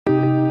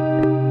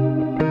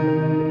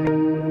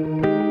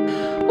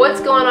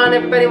on,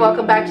 everybody?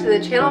 Welcome back to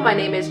the channel. My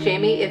name is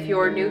Jamie. If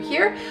you're new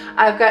here,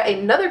 I've got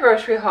another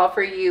grocery haul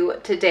for you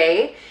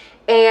today.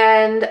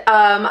 And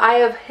I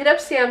have hit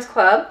up Sam's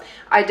Club.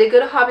 I did go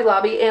to Hobby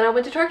Lobby and I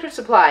went to Tractor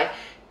Supply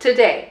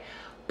today.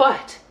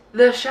 But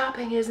the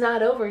shopping is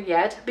not over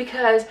yet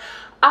because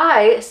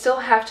I still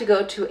have to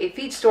go to a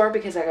feed store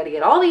because I got to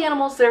get all the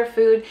animals their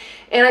food,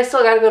 and I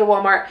still got to go to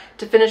Walmart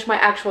to finish my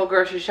actual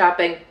grocery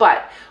shopping.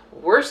 But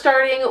we're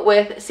starting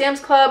with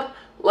Sam's Club.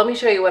 Let me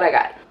show you what I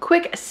got.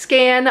 Quick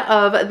scan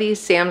of the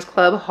Sam's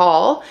Club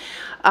haul.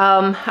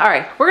 All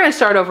right, we're gonna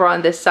start over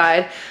on this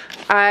side.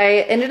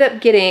 I ended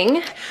up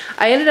getting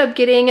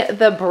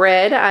the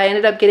bread. I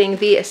ended up getting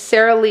the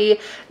Sara Lee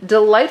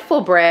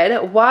Delightful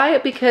bread. Why?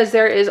 Because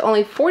there is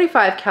only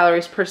 45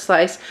 calories per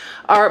slice.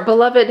 Our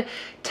beloved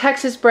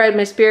Texas bread,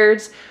 Miss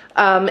Beard's,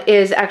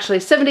 is actually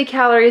 70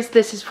 calories.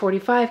 This is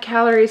 45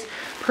 calories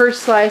per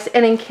slice.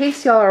 And in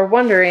case y'all are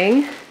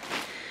wondering,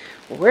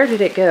 where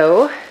did it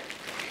go?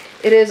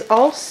 It is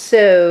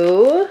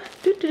also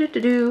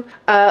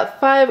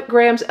 5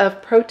 grams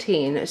of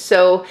protein.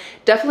 So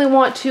definitely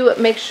want to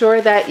make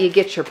sure that you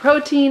get your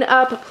protein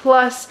up,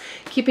 plus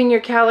keeping your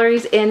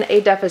calories in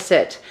a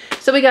deficit.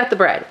 So we got the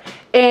bread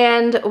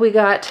and we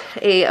got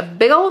a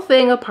big old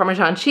thing of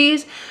Parmesan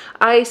cheese.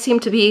 I seem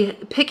to be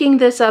picking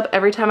this up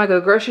every time I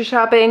go grocery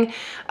shopping.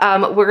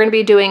 We're gonna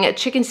be doing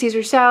chicken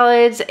Caesar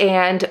salads,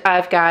 and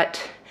I've got,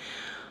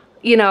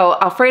 you know,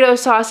 Alfredo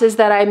sauces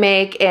that I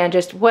make and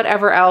just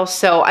whatever else.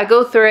 So I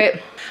go through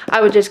it. I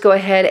would just go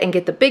ahead and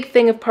get the big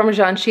thing of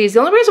Parmesan cheese. The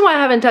only reason why I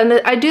haven't done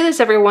this, I do this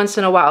every once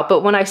in a while,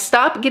 but when I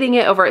stop getting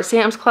it over at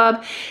Sam's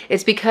Club,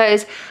 it's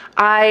because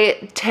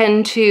I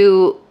tend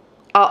to,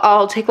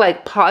 I'll take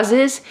like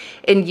pauses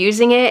in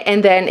using it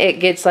and then it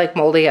gets like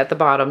moldy at the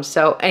bottom.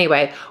 So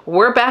anyway,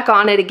 we're back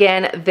on it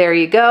again. There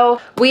you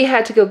go. We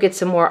had to go get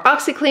some more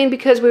OxyClean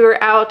because we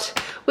were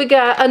out. We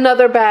got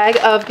another bag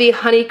of the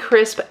Honey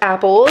Crisp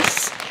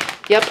apples.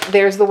 Yep,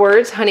 there's the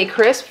words, Honey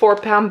Crisp,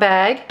 4-pound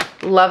bag.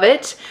 Love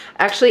it.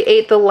 Actually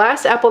ate the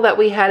last apple that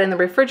we had in the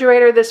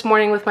refrigerator this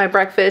morning with my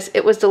breakfast.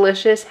 It was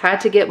delicious, had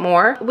to get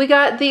more. We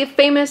got the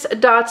famous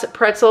Dots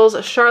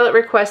pretzels. Charlotte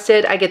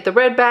requested I get the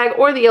red bag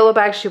or the yellow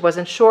bag. She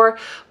wasn't sure,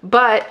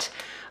 but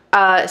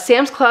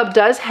Sam's Club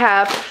does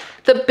have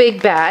the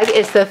big bag.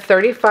 It's the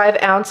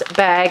 35-ounce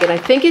bag, and I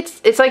think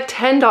it's like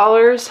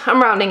 $10. I'm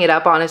rounding it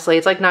up, honestly.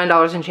 It's like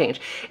 $9 and change.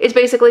 It's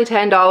basically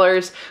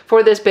 $10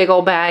 for this big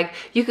old bag.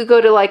 You could go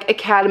to like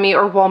Academy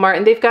or Walmart,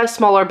 and they've got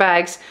smaller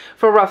bags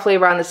for roughly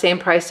around the same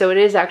price, so it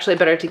is actually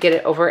better to get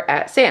it over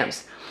at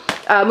Sam's.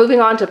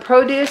 Moving on to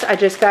produce, I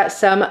just got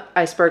some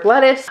iceberg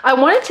lettuce. I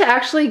wanted to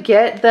actually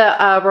get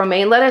the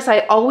romaine lettuce. I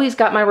always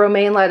got my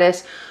romaine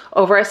lettuce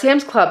over at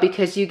Sam's Club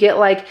because you get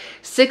like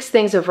 6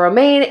 things of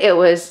romaine. It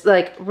was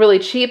like really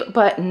cheap,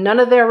 but none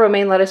of their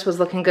romaine lettuce was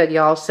looking good,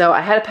 y'all. So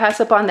I had to pass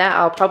up on that.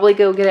 I'll probably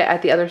go get it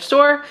at the other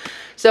store.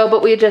 So,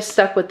 but we just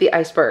stuck with the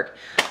iceberg.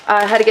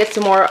 I had to get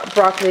some more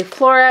broccoli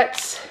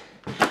florets.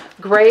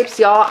 Grapes,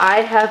 y'all.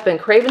 I have been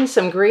craving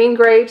some green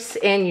grapes,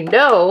 and you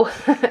know,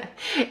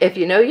 if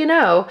you know, you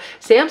know,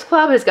 Sam's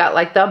Club has got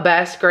like the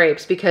best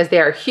grapes because they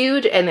are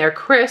huge and they're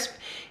crisp.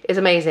 Is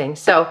amazing.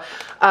 So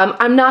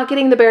I'm not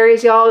getting the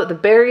berries, y'all. The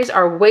berries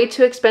are way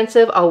too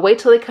expensive. I'll wait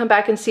till they come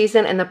back in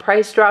season and the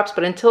price drops,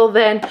 but until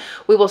then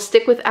we will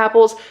stick with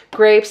apples,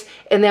 grapes,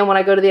 and then when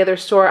I go to the other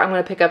store, I'm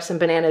going to pick up some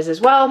bananas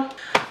as well.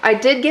 I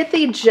did get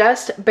the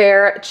Just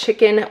Bare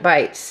chicken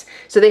bites.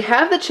 So they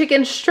have the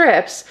chicken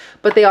strips,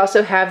 but they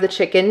also have the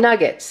chicken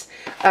nuggets.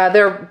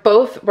 They're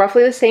both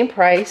roughly the same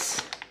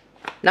price.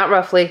 Not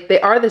roughly,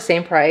 they are the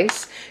same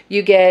price.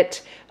 You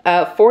get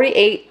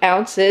 48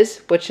 ounces,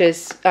 which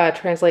is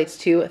translates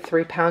to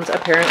 3 pounds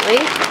apparently.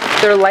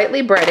 They're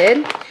lightly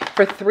breaded.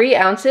 For 3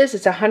 ounces,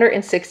 it's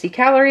 160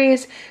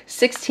 calories,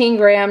 16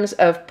 grams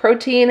of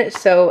protein.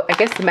 So I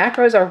guess the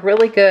macros are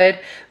really good.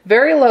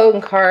 Very low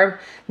in carb,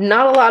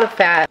 not a lot of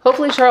fat.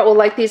 Hopefully Charlotte will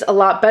like these a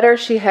lot better.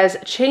 She has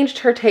changed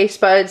her taste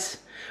buds.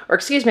 Or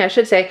excuse me, I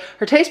should say,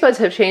 her taste buds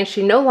have changed.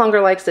 She no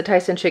longer likes the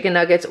Tyson chicken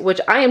nuggets,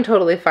 which I am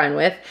totally fine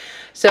with.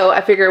 So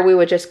I figure we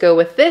would just go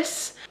with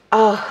this.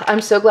 Oh,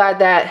 I'm so glad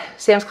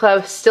that Sam's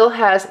Club still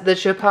has the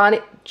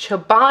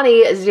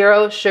Chobani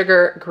Zero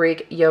Sugar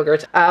Greek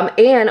yogurt.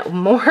 And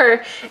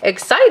more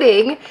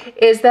exciting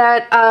is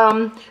that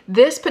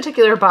this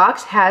particular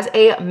box has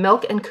a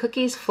milk and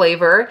cookies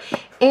flavor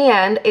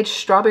and a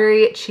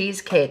strawberry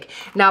cheesecake.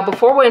 Now,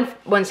 before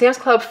when Sam's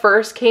Club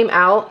first came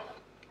out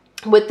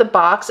with the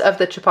box of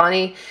the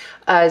Chobani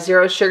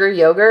Zero Sugar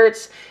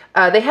yogurts,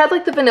 they had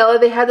like the vanilla,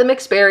 they had the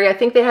mixed berry, I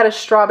think they had a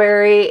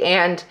strawberry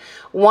and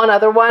one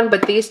other one,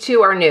 but these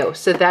two are new,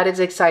 so that is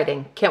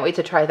exciting. Can't wait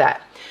to try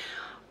that.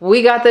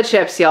 We got the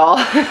chips, y'all.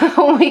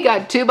 We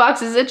got 2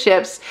 boxes of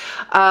chips.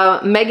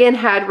 Megan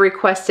had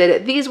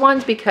requested these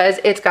ones because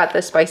it's got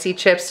the spicy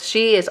chips.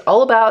 She is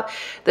all about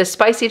the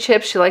spicy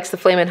chips. She likes the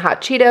Flamin'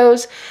 Hot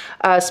Cheetos,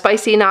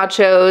 spicy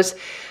nachos.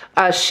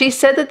 She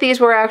said that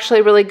these were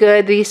actually really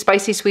good. The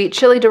spicy sweet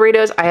chili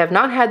Doritos, I have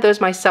not had those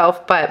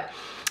myself, but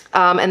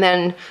and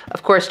then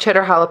of course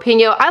cheddar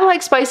jalapeno. I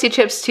like spicy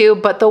chips too,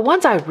 but the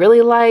ones I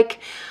really like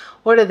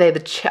what are they?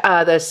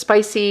 The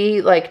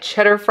spicy like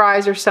cheddar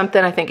fries or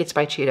something. I think it's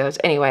by Cheetos.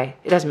 Anyway,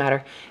 it doesn't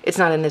matter. It's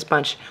not in this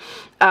bunch.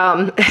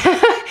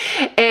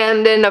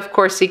 And then of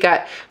course he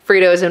got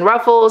Fritos and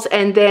Ruffles,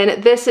 and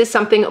then this is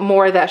something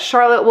more that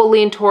Charlotte will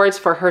lean towards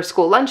for her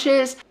school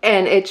lunches,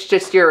 and it's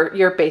just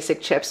your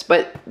basic chips,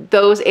 but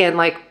those and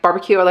like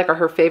barbecue are like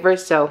her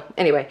favorites. So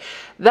anyway,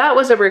 that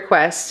was a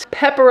request.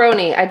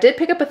 Pepperoni. I did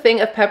pick up a thing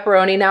of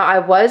pepperoni. Now I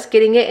was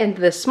getting it in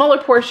the smaller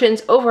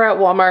portions over at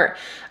Walmart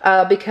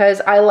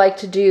because I like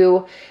to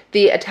do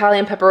the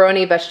Italian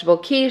pepperoni vegetable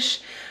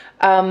quiche.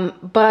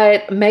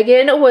 But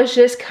Megan was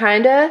just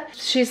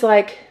she's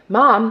like,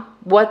 Mom,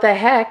 what the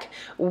heck?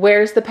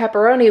 Where's the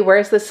pepperoni?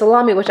 Where's the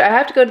salami? Which I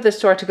have to go to the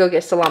store to go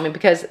get salami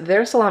because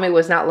their salami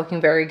was not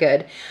looking very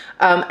good.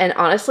 And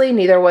honestly,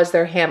 neither was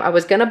their ham. I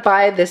was gonna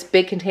buy this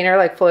big container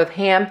like full of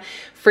ham,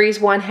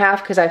 freeze one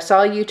half because I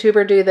saw a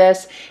YouTuber do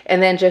this,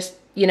 and then just,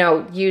 you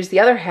know, use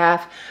the other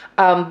half.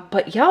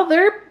 But y'all,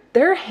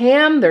 their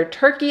ham, their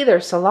turkey,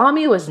 their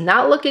salami was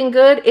not looking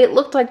good. It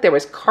looked like there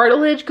was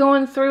cartilage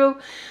going through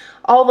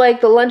all like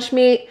the lunch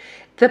meat.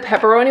 The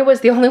pepperoni was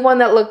the only one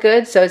that looked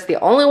good, so it's the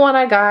only one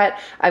I got.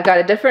 I've got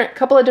a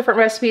couple of different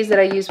recipes that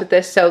I use with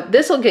this, so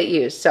this will get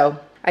used. So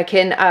I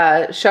can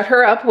shut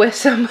her up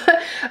with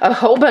a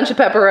whole bunch of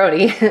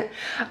pepperoni.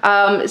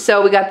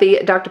 So we got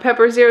the Dr.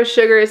 Pepper Zero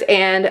Sugars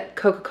and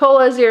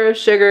Coca-Cola Zero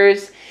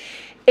Sugars.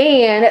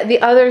 And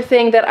the other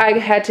thing that I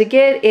had to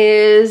get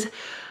is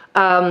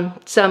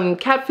some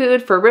cat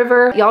food for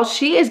River. Y'all,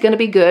 she is gonna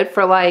be good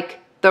for like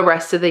the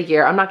rest of the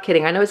year. I'm not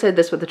kidding. I know I said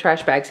this with the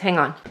trash bags. Hang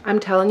on. I'm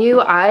telling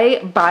you,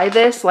 I buy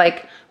this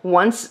like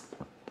once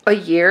a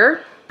year.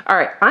 All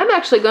right, I'm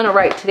actually gonna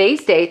write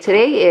today's date.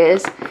 Today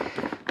is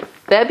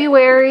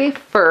February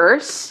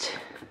 1st,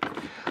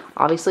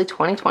 obviously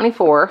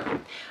 2024.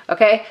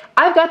 Okay,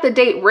 I've got the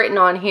date written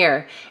on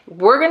here.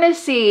 We're gonna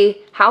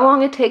see how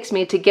long it takes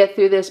me to get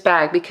through this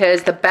bag,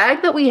 because the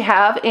bag that we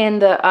have in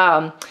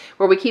the,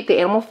 where we keep the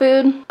animal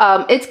food,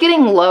 it's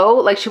getting low.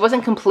 Like, she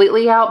wasn't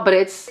completely out, but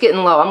it's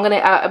getting low.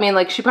 I mean,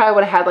 like, she probably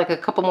would have had like a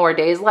couple more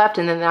days left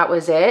and then that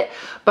was it.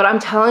 But I'm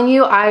telling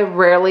you, I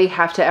rarely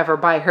have to ever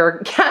buy her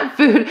cat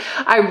food.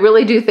 I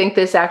really do think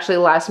this actually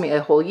lasts me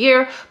a whole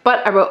year,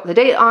 but I wrote the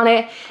date on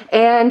it,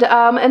 and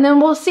then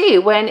we'll see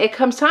when it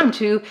comes time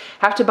to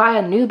have to buy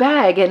a new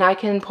bag, and I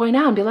can point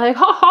out and be like,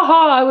 ha ha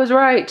ha, I was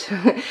right.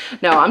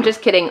 No, I'm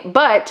just kidding.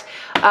 But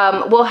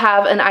we'll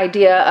have an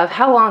idea of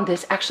how long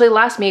this actually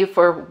lasts me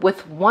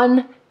with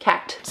one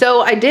cat.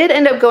 So I did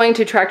end up going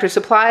to Tractor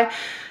Supply.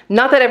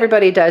 Not that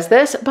everybody does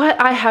this,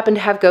 but I happen to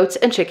have goats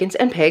and chickens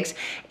and pigs,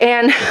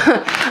 and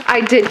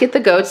I did get the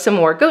goats some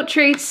more goat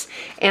treats,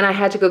 and I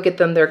had to go get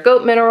them their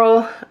goat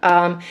mineral.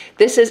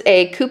 This is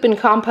a coop and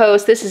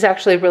compost. This is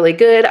actually really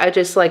good. I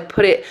just like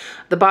put it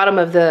the bottom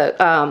of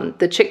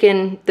the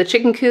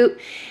chicken coop,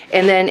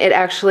 and then it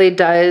actually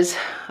does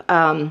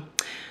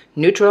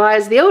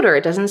neutralize the odor.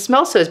 It doesn't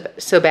smell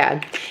so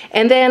bad.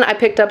 And then I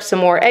picked up some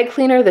more egg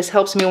cleaner. This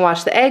helps me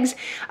wash the eggs.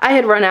 I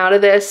had run out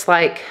of this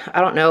like, I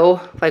don't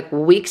know, like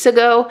weeks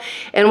ago.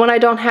 And when I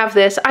don't have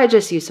this, I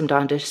just use some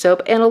Dawn dish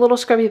soap and a little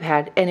scrubby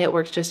pad, and it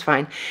works just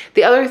fine.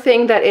 The other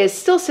thing that is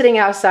still sitting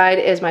outside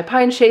is my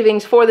pine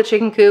shavings for the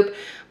chicken coop,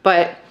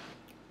 but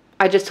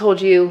I just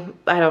told you,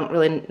 I don't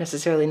really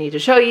necessarily need to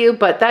show you,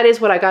 but that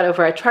is what I got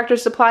over at Tractor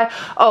Supply.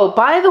 Oh,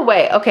 by the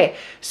way, okay,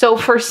 so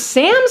for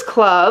Sam's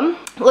Club,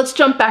 let's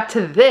jump back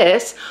to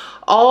this.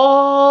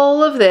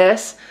 All of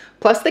this,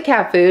 plus the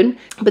cat food,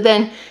 but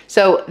then,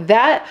 so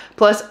that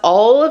plus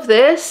all of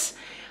this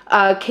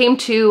came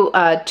to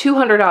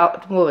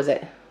 $200, what was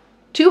it?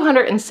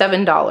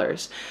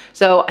 $207.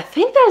 So I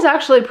think that's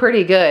actually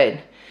pretty good,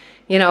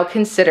 you know,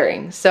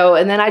 considering. So,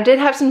 and then I did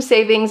have some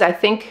savings. I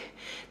think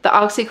the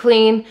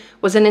OxyClean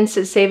was an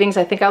instant savings.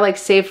 I think I like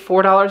saved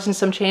 $4 and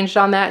some change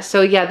on that.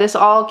 So yeah, this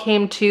all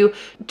came to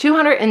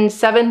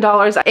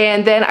 $207.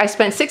 And then I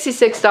spent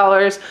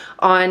 $66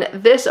 on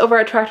this over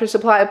at Tractor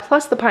Supply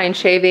plus the pine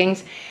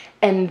shavings.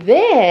 And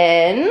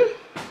then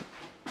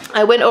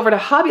I went over to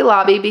Hobby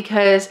Lobby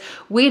because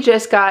we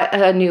just got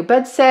a new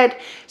bed set.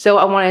 So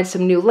I wanted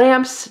some new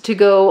lamps to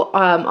go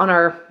on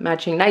our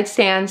matching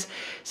nightstands.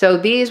 So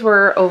these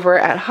were over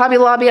at Hobby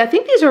Lobby. I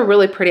think these are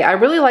really pretty. I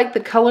really like the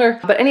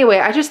color. But anyway,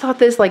 I just thought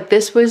this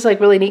was like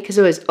really neat because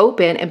it was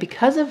open. And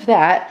because of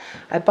that,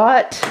 I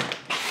bought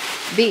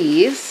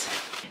these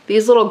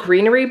little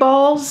greenery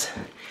balls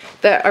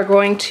that are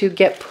going to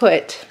get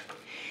put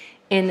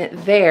in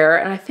there,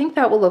 and I think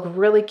that will look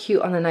really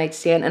cute on the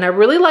nightstand. And I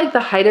really like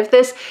the height of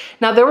this.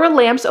 Now, there were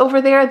lamps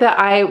over there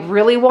that I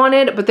really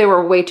wanted, but they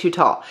were way too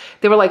tall.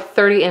 They were like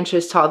 30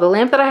 inches tall. The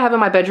lamp that I have in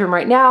my bedroom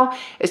right now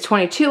is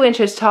 22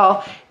 inches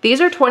tall.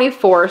 These are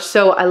 24,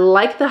 so I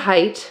like the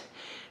height.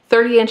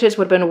 30 inches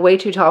would have been way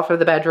too tall for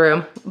the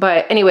bedroom.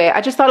 But anyway,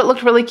 I just thought it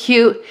looked really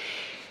cute.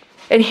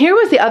 And here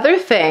was the other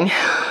thing.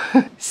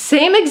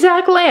 Same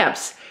exact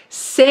lamps,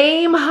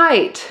 same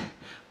height,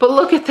 but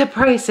look at the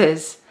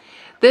prices.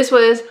 This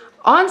was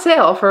on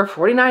sale for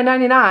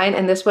 $49.99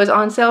 and this was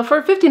on sale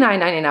for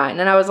 $59.99.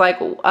 And I was like,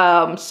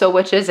 so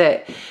which is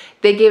it?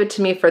 they gave it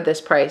to me for this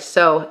price.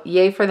 So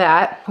yay for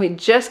that. We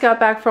just got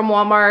back from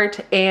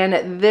Walmart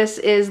and this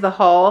is the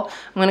haul.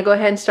 I'm gonna go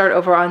ahead and start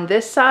over on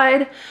this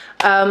side.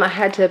 I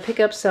had to pick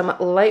up some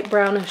light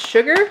brown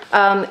sugar.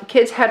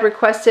 Kids had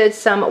requested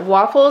some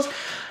waffles.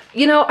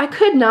 You know, I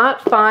could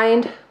not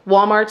find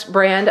Walmart's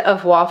brand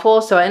of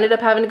waffle, so I ended up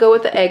having to go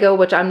with the Eggo,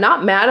 which I'm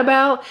not mad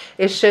about.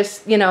 It's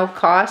just, you know,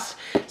 cost.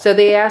 So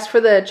they asked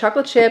for the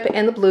chocolate chip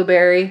and the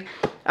blueberry.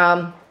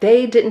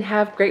 They didn't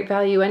have great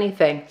value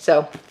anything,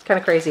 so it's kind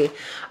of crazy.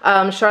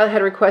 Charlotte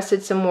had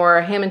requested some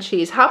more ham and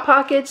cheese Hot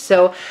Pockets,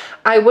 so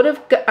I would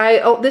have,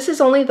 this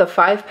is only the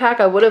 5-pack.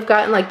 I would have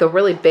gotten like the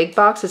really big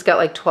box. It's got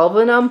like 12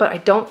 in them, but I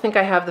don't think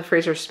I have the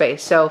freezer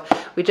space, so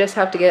we just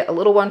have to get a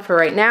little one for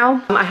right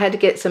now. I had to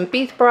get some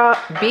beef broth.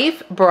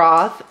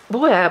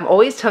 Boy, I'm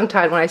always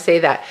tongue-tied when I say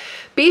that.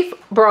 Beef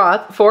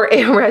broth for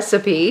a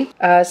recipe.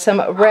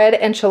 Some red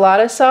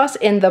enchilada sauce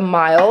in the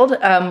mild.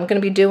 I'm gonna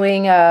be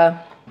doing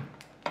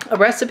a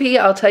recipe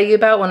I'll tell you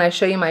about when I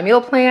show you my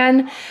meal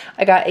plan.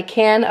 I got a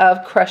can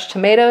of crushed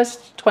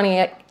tomatoes,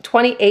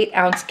 28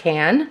 ounce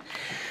can.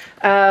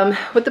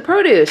 With the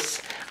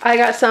produce, I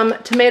got some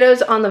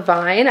tomatoes on the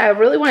vine. I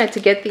really wanted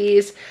to get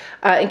these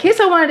in case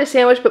I wanted a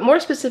sandwich, but more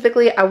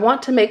specifically, I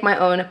want to make my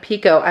own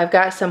pico. I've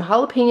got some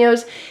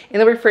jalapenos in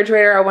the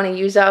refrigerator I want to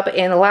use up,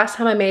 and the last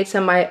time I made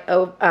some,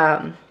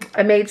 I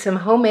made some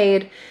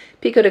homemade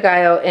pico de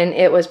gallo and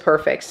it was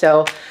perfect.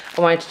 So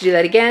I wanted to do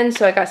that again.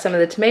 So I got some of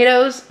the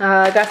tomatoes.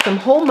 I got some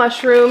whole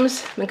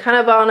mushrooms. I've been kind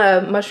of on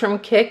a mushroom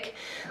kick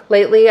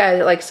lately.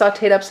 I like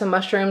sauteed up some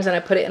mushrooms and I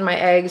put it in my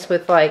eggs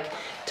with like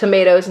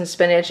tomatoes and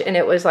spinach, and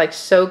it was like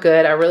so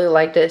good. I really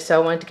liked it.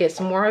 So I wanted to get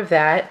some more of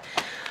that.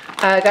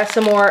 I got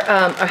some more,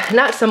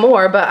 not some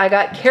more, but I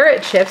got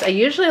carrot chips. I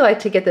usually like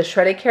to get the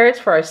shredded carrots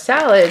for our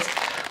salads,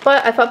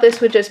 but I thought this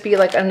would just be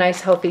like a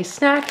nice healthy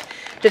snack.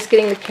 Just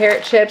getting the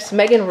carrot chips.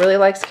 Megan really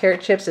likes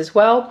carrot chips as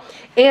well.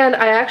 And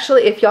I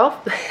actually, if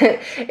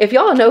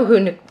y'all know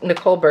who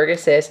Nicole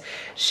Burgess is,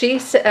 she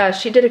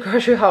did a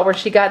grocery haul where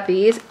she got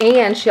these,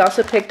 and she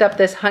also picked up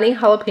this honey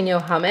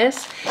jalapeno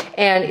hummus.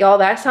 And y'all,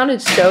 that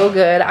sounded so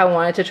good. I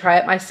wanted to try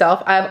it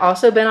myself. I've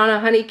also been on a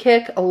honey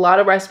kick. A lot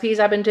of recipes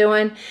I've been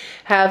doing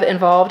have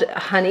involved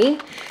honey.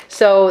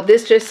 So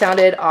this just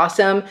sounded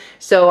awesome.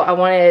 So I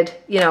wanted,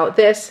 you know,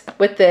 this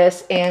with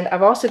this, and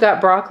I've also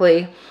got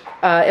broccoli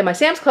in my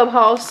Sam's Club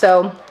haul,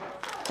 so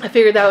I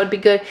figured that would be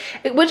good.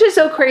 Which is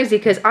so crazy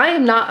because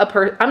I'm not a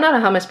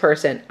hummus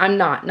person. I'm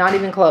not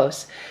even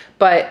close.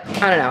 But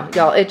I don't know,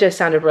 y'all, it just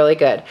sounded really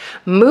good.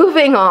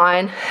 Moving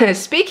on,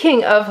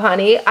 speaking of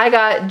honey, I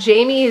got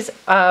Jamie's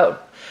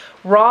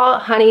raw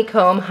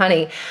honeycomb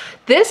honey.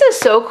 This is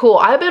so cool.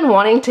 I've been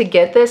wanting to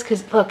get this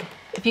because look,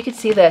 if you could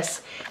see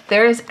this,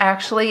 there is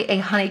actually a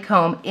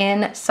honeycomb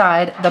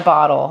inside the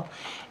bottle.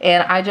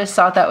 And I just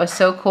thought that was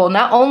so cool.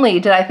 Not only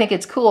did I think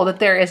it's cool that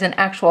there is an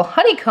actual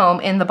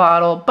honeycomb in the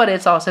bottle, but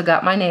it's also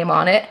got my name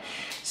on it.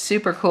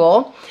 Super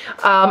cool.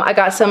 I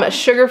got some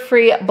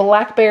sugar-free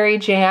blackberry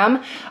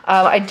jam.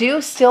 I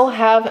do still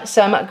have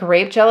some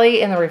grape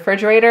jelly in the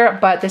refrigerator,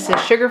 but this is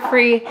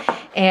sugar-free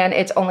and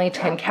it's only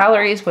 10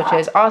 calories, which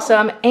is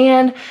awesome.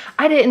 And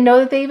I didn't know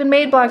that they even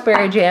made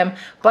blackberry jam.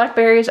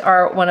 Blackberries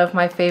are one of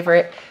my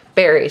favorite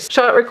berries.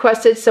 Charlotte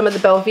requested some of the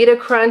Belvita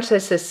Crunch.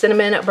 This is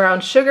cinnamon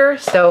brown sugar,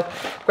 so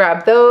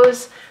grab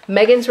those.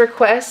 Megan's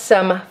request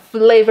some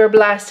flavor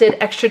blasted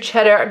extra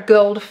cheddar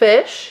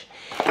goldfish,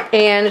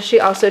 and she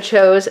also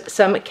chose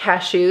some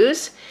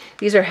cashews.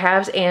 These are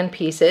halves and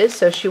pieces,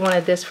 so she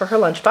wanted this for her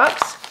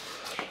lunchbox.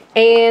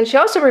 And she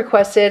also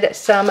requested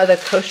some of the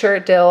kosher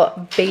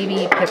dill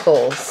baby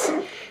pickles,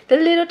 the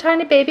little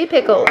tiny baby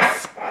pickles.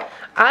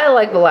 I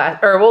like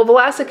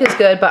Vlasic is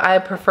good, but I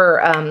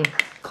prefer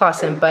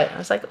Clausen, but I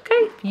was like,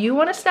 okay, you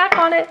want to snack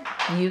on it,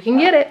 you can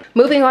get it.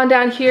 Moving on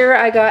down here,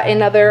 I got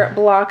another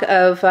block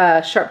of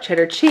sharp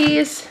cheddar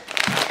cheese.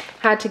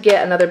 Had to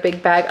get another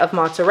big bag of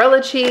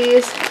mozzarella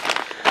cheese.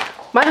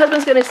 My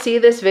husband's gonna see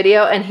this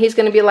video and he's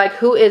gonna be like,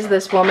 who is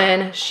this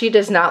woman? She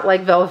does not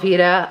like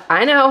Velveeta.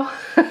 I know.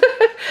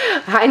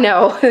 I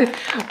know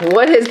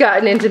what has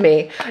gotten into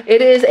me.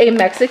 It is a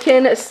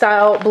Mexican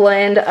style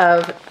blend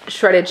of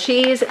shredded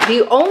cheese.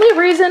 The only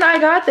reason I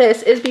got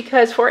this is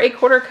because for a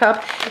quarter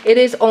cup, it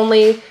is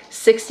only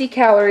 60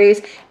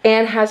 calories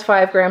and has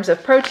 5 grams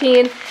of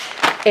protein.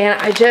 And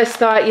I just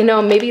thought, you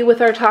know, maybe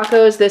with our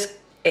tacos,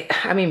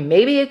 I mean,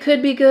 maybe it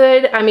could be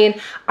good. I mean,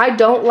 I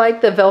don't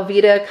like the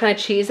Velveeta kind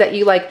of cheese that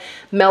you like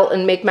melt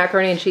and make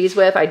macaroni and cheese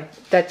with.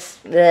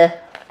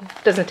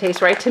 Doesn't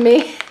taste right to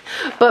me,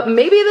 but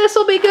maybe this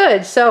will be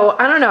good. So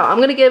I don't know, I'm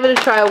gonna give it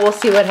a try. We'll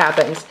see what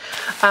happens.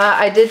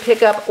 I did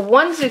pick up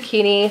 1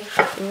 zucchini,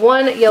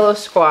 1 yellow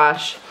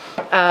squash,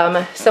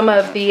 some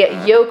of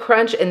the Yo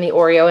Crunch and the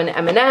Oreo and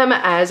M&M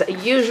as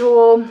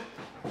usual.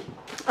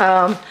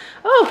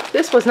 Oh,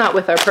 this was not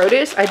with our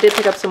produce. I did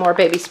pick up some more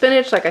baby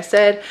spinach. Like I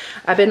said,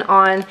 I've been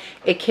on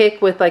a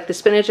kick with like the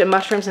spinach and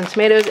mushrooms and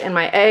tomatoes and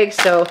my eggs.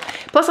 So,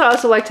 plus I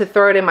also like to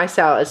throw it in my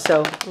salads.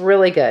 So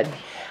really good.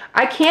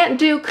 I can't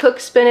do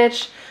cooked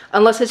spinach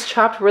unless it's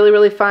chopped really,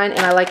 really fine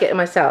and I like it in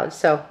my salad.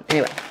 So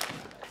anyway,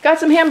 Got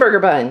some hamburger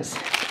buns.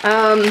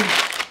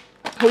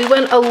 We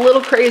went a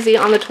little crazy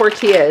on the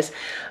tortillas.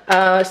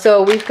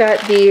 So we've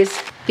got these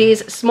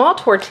small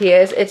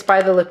tortillas. It's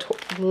by the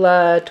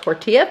La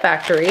Tortilla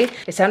Factory.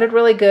 It sounded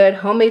really good.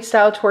 Homemade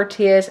style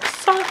tortillas,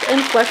 soft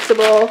and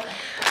flexible.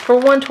 For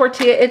one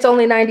tortilla, it's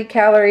only 90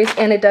 calories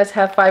and it does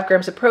have 5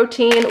 grams of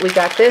protein. We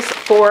got this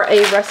for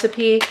a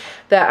recipe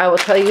that I will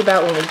tell you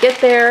about when we get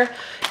there.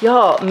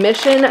 Y'all,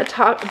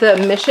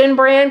 the Mission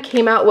brand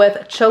came out with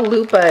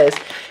chalupas.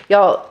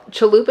 Y'all,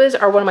 chalupas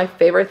are one of my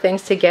favorite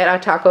things to get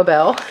at Taco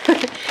Bell.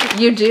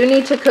 You do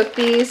need to cook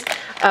these.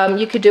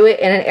 You could do it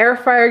in an air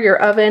fryer, your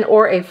oven,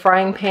 or a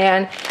frying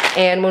pan.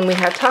 And when we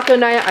have taco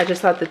night, I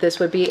just thought that this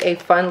would be a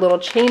fun little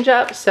change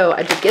up. So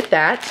I did get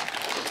that.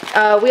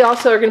 We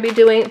also are going to be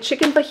doing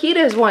chicken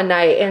fajitas one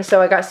night. And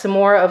so I got some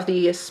more of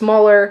the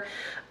smaller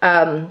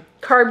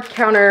carb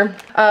counter,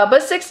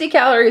 but 60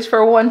 calories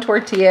for one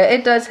tortilla.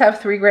 It does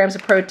have 3 grams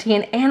of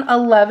protein and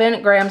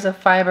 11 grams of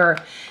fiber.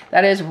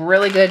 That is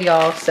really good,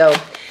 y'all. So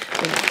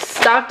we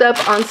stocked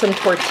up on some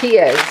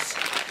tortillas.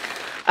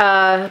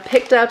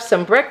 Picked up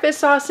some breakfast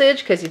sausage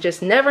because you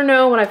just never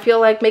know when I feel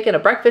like making a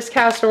breakfast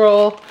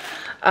casserole.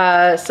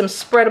 Some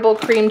spreadable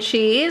cream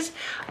cheese.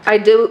 I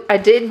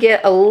did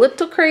get a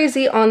little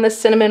crazy on the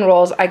cinnamon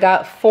rolls. I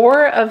got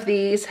 4 of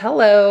these.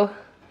 Hello.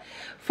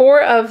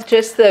 4 of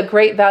just the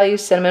Great Value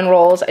cinnamon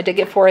rolls. I did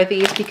get 4 of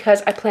these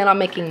because I plan on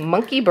making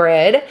monkey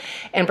bread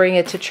and bringing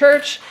it to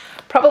church.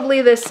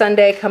 Probably this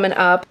Sunday coming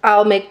up,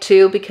 I'll make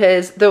 2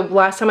 because the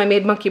last time I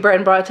made monkey bread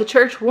and brought it to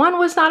church, 1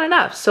 was not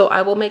enough. So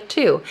I will make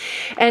 2.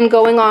 And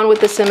going on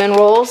with the cinnamon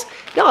rolls,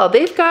 y'all,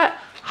 they've got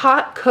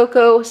hot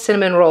cocoa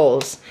cinnamon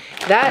rolls.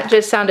 That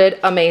just sounded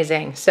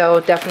amazing.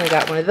 So definitely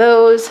got one of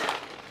those.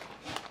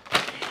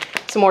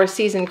 Some more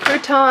seasoned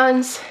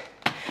croutons,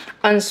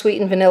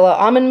 unsweetened vanilla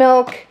almond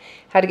milk.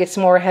 Had to get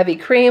some more heavy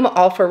cream,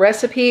 all for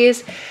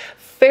recipes.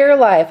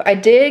 Fairlife. I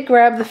did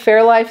grab the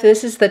Fairlife.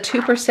 This is the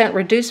 2%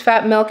 reduced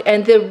fat milk.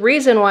 And the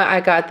reason why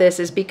I got this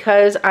is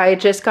because I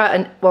just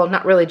got, well,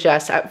 not really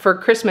just, for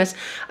Christmas,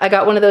 I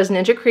got one of those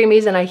Ninja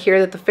Creamies, and I hear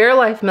that the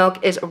Fairlife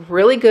milk is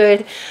really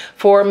good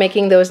for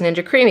making those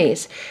Ninja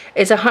Creamies.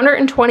 It's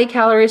 120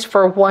 calories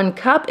for 1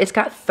 cup. It's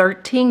got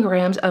 13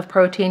 grams of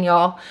protein,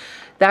 y'all.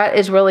 That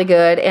is really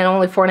good, and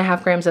only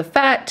 4.5 grams of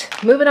fat.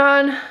 Moving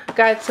on,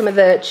 got some of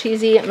the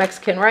cheesy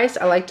Mexican rice.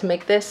 I like to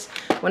make this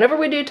whenever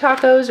we do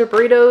tacos or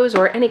burritos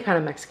or any kind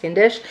of Mexican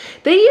dish.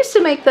 They used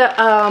to make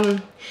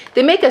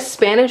they make a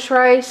Spanish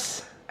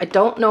rice. I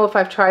don't know if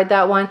I've tried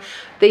that one.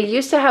 They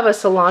used to have a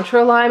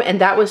cilantro lime, and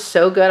that was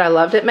so good. I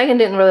loved it. Megan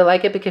didn't really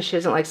like it because she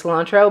doesn't like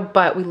cilantro,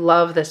 but we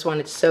love this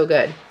one. It's so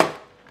good.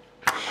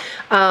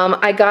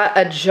 I got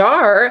a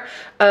jar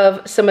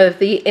of some of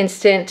the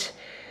instant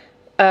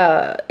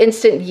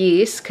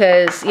yeast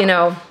because, you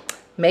know,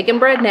 making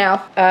bread now.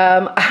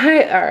 All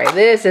right,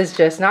 this is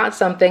just not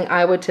something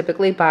I would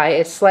typically buy.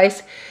 It's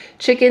sliced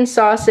chicken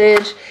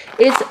sausage.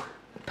 It's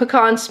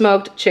pecan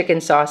smoked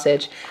chicken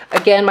sausage.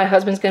 Again, my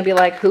husband's gonna be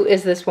like, who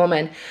is this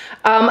woman?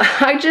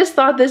 I just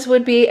thought this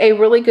would be a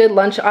really good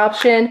lunch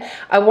option.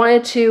 I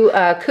wanted to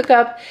cook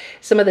up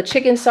some of the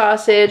chicken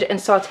sausage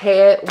and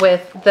saute it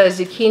with the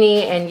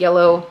zucchini and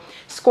yellow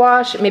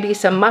squash, maybe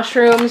some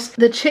mushrooms.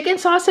 The chicken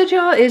sausage,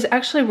 y'all, is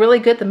actually really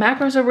good. The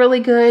macros are really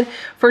good.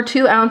 For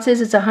 2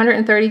 ounces, it's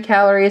 130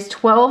 calories,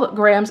 12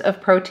 grams of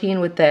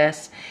protein with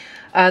this.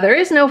 There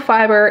is no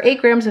fiber,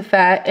 8 grams of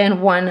fat,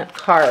 and 1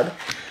 carb.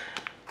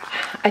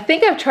 I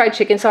think I've tried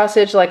chicken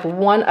sausage like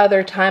one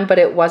other time, but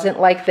it wasn't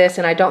like this,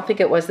 and I don't think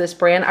it was this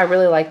brand. I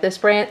really like this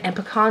brand, and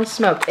pecan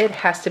smoked, it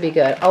has to be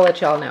good. I'll let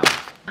y'all know.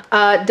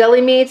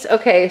 Deli meats.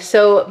 Okay,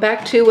 so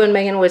back to when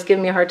Megan was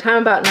giving me a hard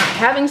time about not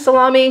having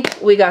salami.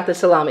 We got the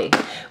salami.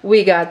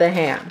 We got the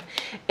ham.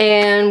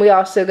 And we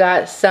also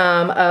got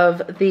some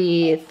of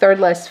the third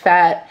less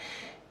fat,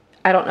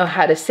 I don't know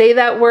how to say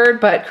that word,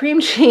 but cream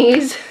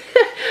cheese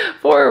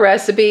for a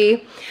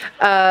recipe.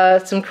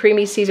 Some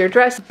creamy Caesar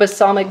dress,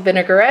 balsamic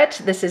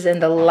vinaigrette. This is in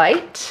the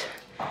light.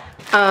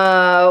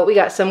 We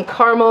got some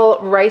caramel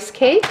rice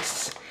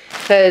cakes,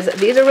 because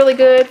these are really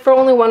good. For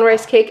only 1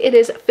 rice cake, it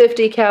is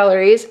 50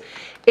 calories.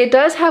 It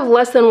does have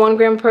less than 1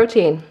 gram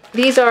protein.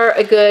 These are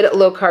a good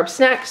low carb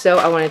snack, so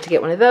I wanted to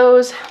get one of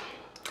those.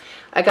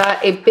 I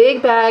got a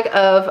big bag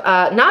of,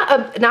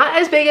 not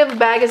as big of a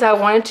bag as I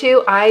wanted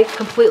to. I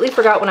completely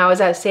forgot when I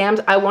was at Sam's,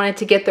 I wanted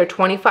to get their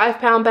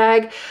 25-pound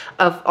bag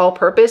of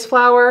all-purpose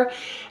flour,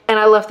 and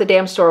I left the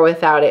damn store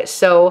without it.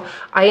 So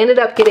I ended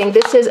up getting,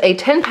 this is a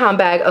 10-pound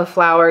bag of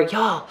flour.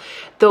 Y'all,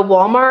 the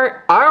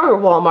Walmart, our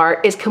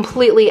Walmart is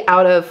completely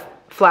out of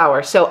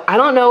flour. So I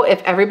don't know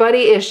if everybody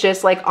is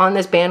just like on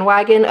this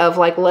bandwagon of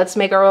like, let's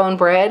make our own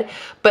bread,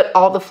 but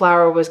all the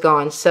flour was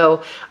gone.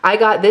 So I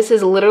got, this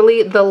is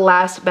literally the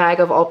last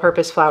bag of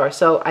all-purpose flour.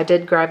 So I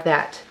did grab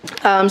that.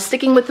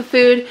 Sticking with the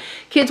food,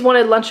 kids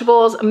wanted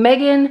Lunchables.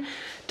 Megan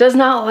does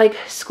not like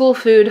school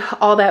food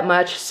all that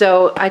much.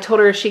 So I told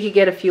her she could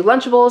get a few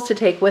Lunchables to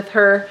take with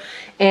her.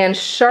 And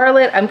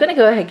Charlotte, I'm gonna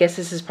go ahead and guess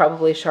this is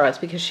probably Charlotte's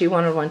because she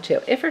wanted one too.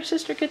 If her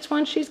sister gets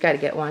one, she's gotta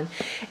get one.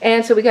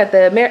 And so we got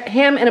the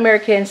ham and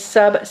American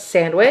sub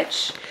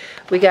sandwich.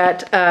 We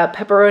got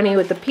pepperoni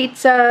with the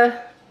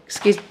pizza.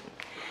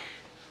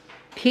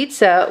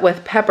 Pizza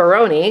with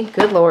pepperoni.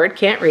 Good Lord,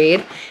 can't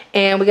read.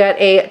 And we got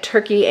a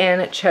turkey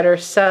and cheddar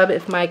sub.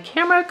 If my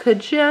camera could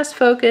just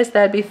focus,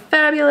 that'd be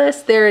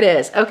fabulous. There it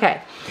is.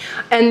 Okay.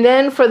 And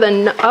then for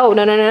the, oh,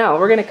 no.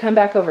 We're gonna come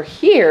back over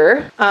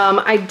here.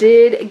 I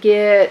did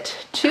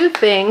get two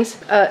things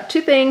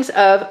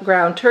of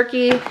ground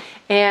turkey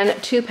and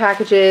 2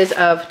 packages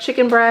of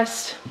chicken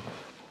breast.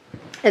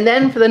 And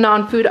then for the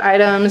non-food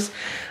items,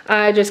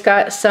 I just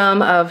got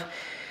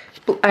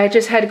I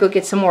just had to go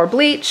get some more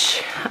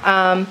bleach.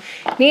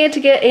 Needed to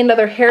get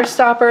another hair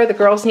stopper. The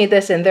girls need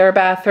this in their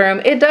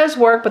bathroom. It does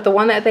work, but the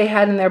one that they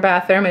had in their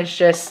bathroom is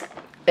just,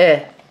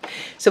 eh.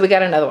 So we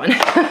got another one.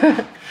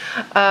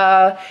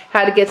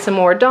 Had to get some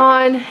more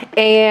Dawn,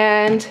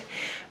 and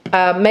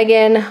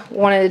Megan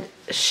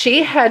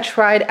she had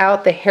tried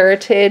out the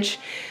Heritage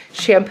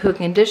shampoo and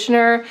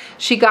conditioner.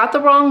 She got the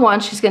wrong one.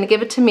 She's gonna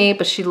give it to me,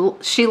 but she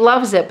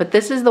loves it, but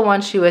this is the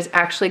one she was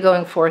actually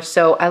going for,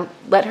 so I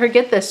let her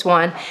get this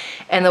one,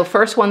 and the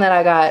first one that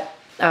I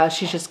got,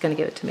 she's just gonna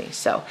give it to me.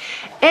 So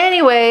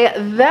anyway,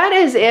 that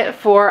is it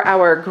for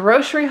our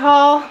grocery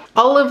haul.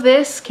 All of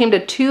this came to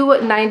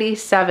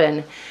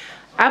 $2.97.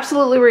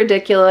 Absolutely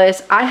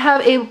ridiculous. I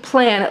have a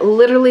plan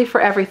literally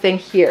for everything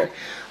here.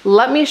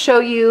 Let me show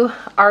you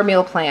our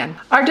meal plan.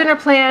 Our dinner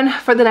plan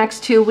for the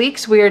next 2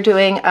 weeks, we are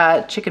doing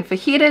chicken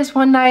fajitas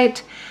one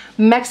night,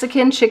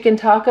 Mexican chicken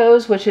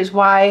tacos, which is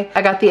why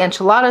I got the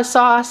enchilada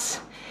sauce.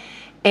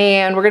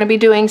 And we're gonna be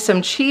doing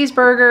some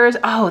cheeseburgers.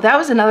 Oh, that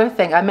was another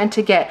thing I meant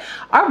to get.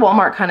 Our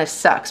Walmart kind of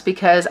sucks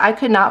because I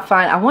could not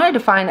find, I wanted to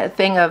find a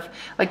thing of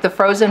like the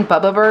frozen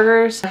Bubba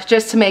burgers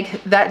just to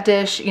make that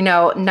dish, you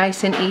know,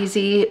 nice and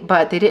easy,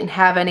 but they didn't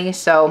have any,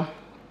 so.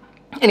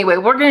 Anyway,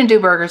 we're gonna do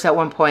burgers at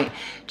one point.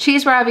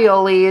 Cheese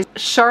raviolis.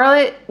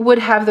 Charlotte would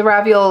have the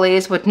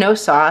raviolis with no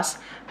sauce.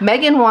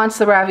 Megan wants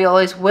the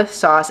raviolis with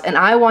sauce, and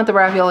I want the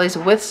raviolis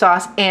with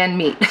sauce and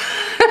meat.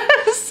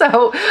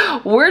 So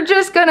we're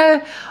just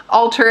gonna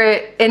alter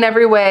it in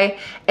every way.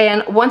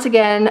 And once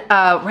again,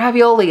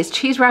 raviolis,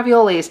 cheese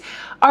raviolis.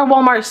 Our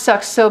Walmart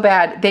sucks so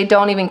bad, they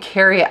don't even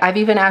carry it. I've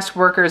even asked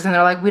workers and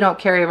they're like, we don't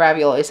carry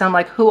raviolis. I'm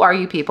like, who are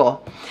you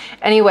people?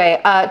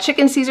 Anyway,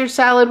 chicken Caesar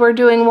salad we're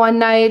doing one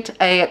night,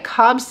 a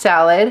Cobb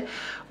salad,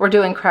 we're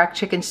doing cracked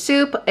chicken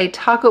soup, a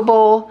taco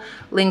bowl,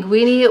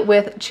 linguine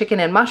with chicken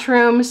and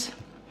mushrooms.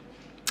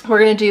 We're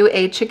gonna do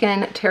a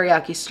chicken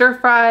teriyaki stir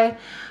fry,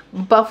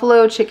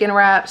 buffalo chicken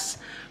wraps.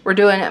 We're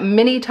doing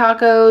mini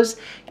tacos,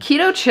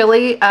 keto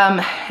chili.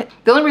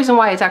 The only reason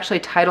why it's actually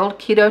titled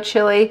keto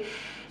chili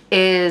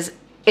is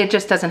it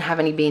just doesn't have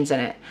any beans in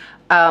it.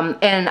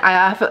 And I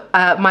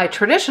have my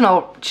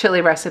traditional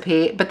chili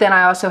recipe, but then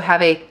I also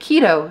have a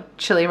keto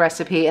chili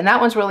recipe, and that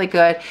one's really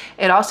good.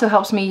 It also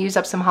helps me use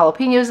up some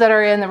jalapenos that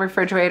are in the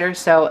refrigerator,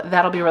 so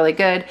that'll be really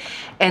good.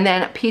 And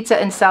then pizza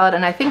and salad.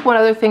 And I think one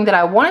other thing that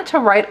I wanted to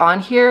write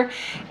on here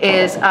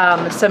is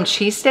some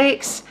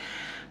cheesesteaks,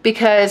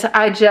 because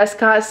I just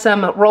got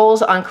some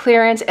rolls on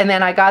clearance, and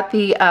then I got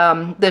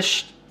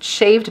the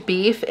shaved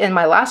beef in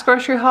my last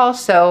grocery haul,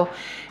 so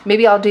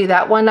maybe I'll do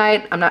that one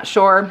night. I'm not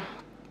sure.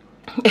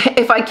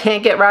 If I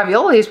can't get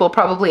raviolis, we'll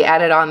probably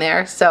add it on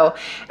there. So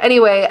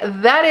anyway,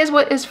 that is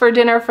what is for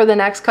dinner for the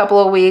next couple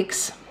of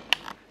weeks.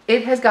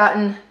 It has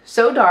gotten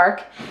so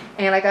dark,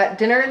 and I got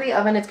dinner in the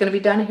oven. It's gonna be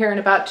done here in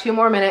about 2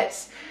 more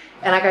minutes,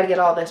 and I gotta get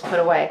all this put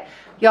away.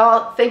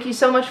 Y'all, thank you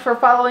so much for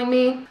following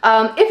me.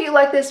 If you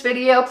like this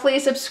video,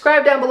 please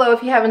subscribe down below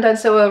if you haven't done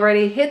so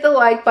already. Hit the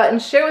like button,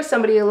 share with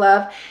somebody you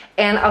love,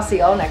 and I'll see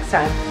y'all next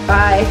time.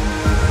 Bye.